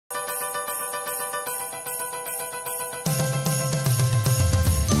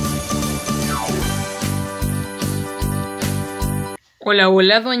Hola,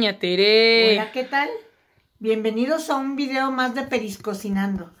 hola, doña Tere. Hola, ¿qué tal? Bienvenidos a un video más de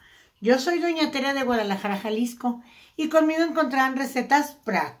Periscocinando. Yo soy doña Tere de Guadalajara, Jalisco, y conmigo encontrarán recetas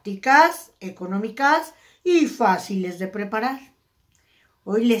prácticas, económicas y fáciles de preparar.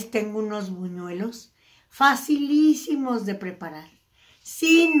 Hoy les tengo unos buñuelos facilísimos de preparar,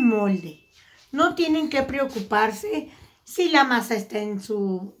 sin molde. No tienen que preocuparse si la masa está en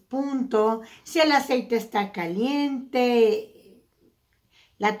su punto, si el aceite está caliente,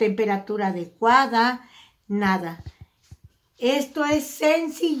 la temperatura adecuada, nada. Esto es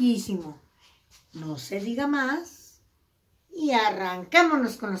sencillísimo. No se diga más y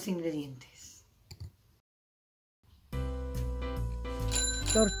arranquémonos con los ingredientes.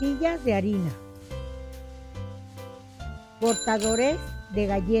 Tortillas de harina, cortadores de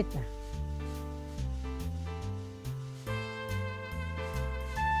galleta,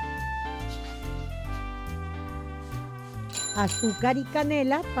 azúcar y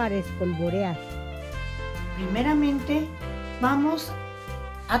canela para espolvorear. Primeramente vamos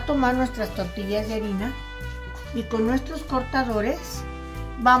a tomar nuestras tortillas de harina y con nuestros cortadores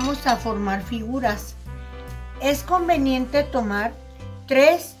vamos a formar figuras. Es conveniente tomar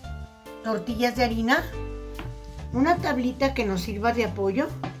 3 tortillas de harina, una tablita que nos sirva de apoyo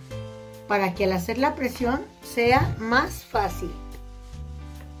para que al hacer la presión sea más fácil.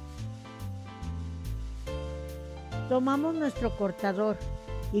 Tomamos nuestro cortador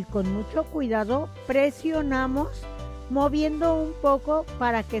y con mucho cuidado presionamos, moviendo un poco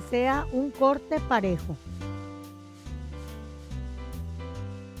para que sea un corte parejo.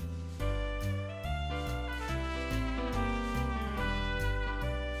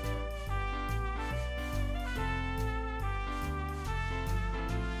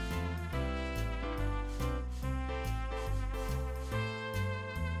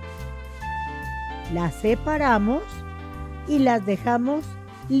 Las separamos y las dejamos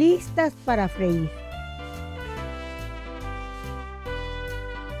listas para freír.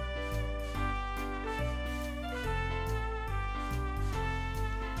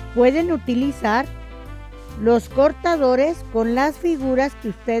 Pueden utilizar los cortadores con las figuras que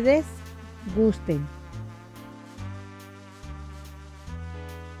ustedes gusten.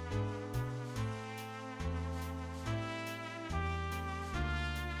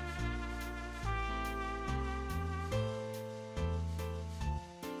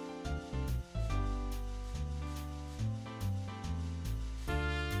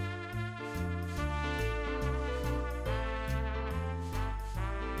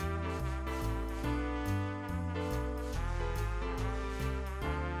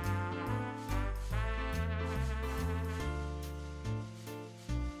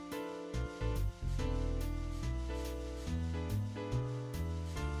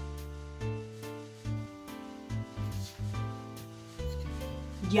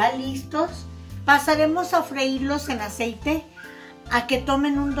 Ya listos, pasaremos a freírlos en aceite a que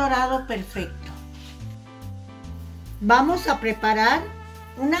tomen un dorado perfecto. Vamos a preparar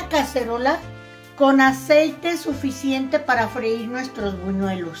una cacerola con aceite suficiente para freír nuestros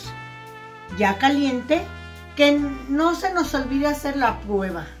buñuelos. Ya caliente, que no se nos olvide hacer la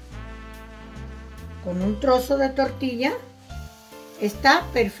prueba. Con un trozo de tortilla está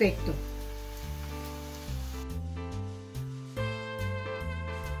perfecto.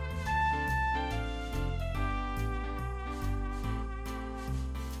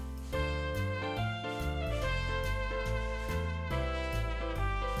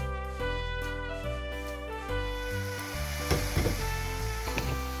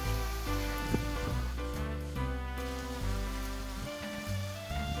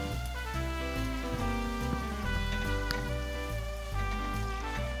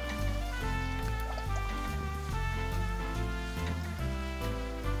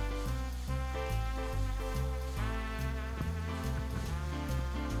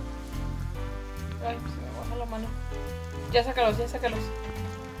 Ay, se me baja la mano. Ya sácalos,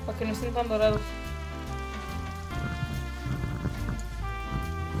 para que no estén tan dorados.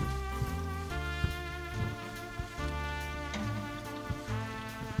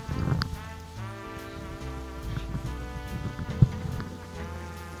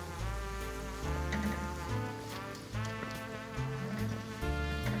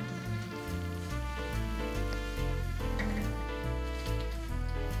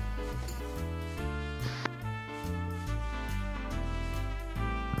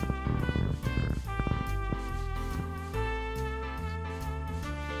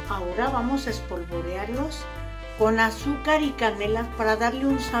 Ahora vamos a espolvorearlos con azúcar y canela para darle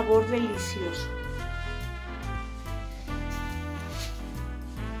un sabor delicioso.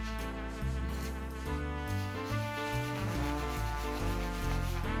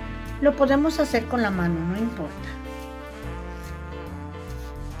 Lo podemos hacer con la mano, no importa.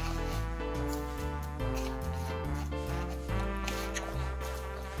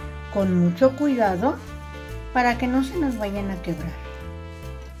 Con mucho cuidado para que no se nos vayan a quebrar.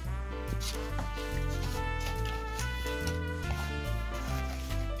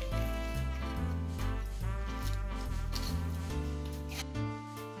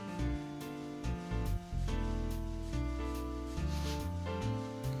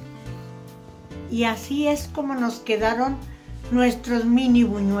 Y así es como nos quedaron nuestros mini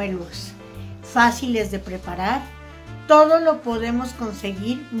buñuelos, fáciles de preparar. Todo lo podemos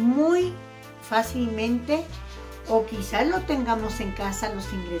conseguir muy fácilmente o quizás lo tengamos en casa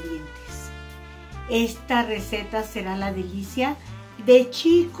los ingredientes. Esta receta será la delicia de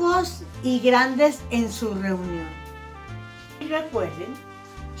chicos y grandes en su reunión. Y recuerden,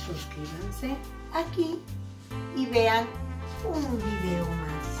 suscríbanse aquí y vean un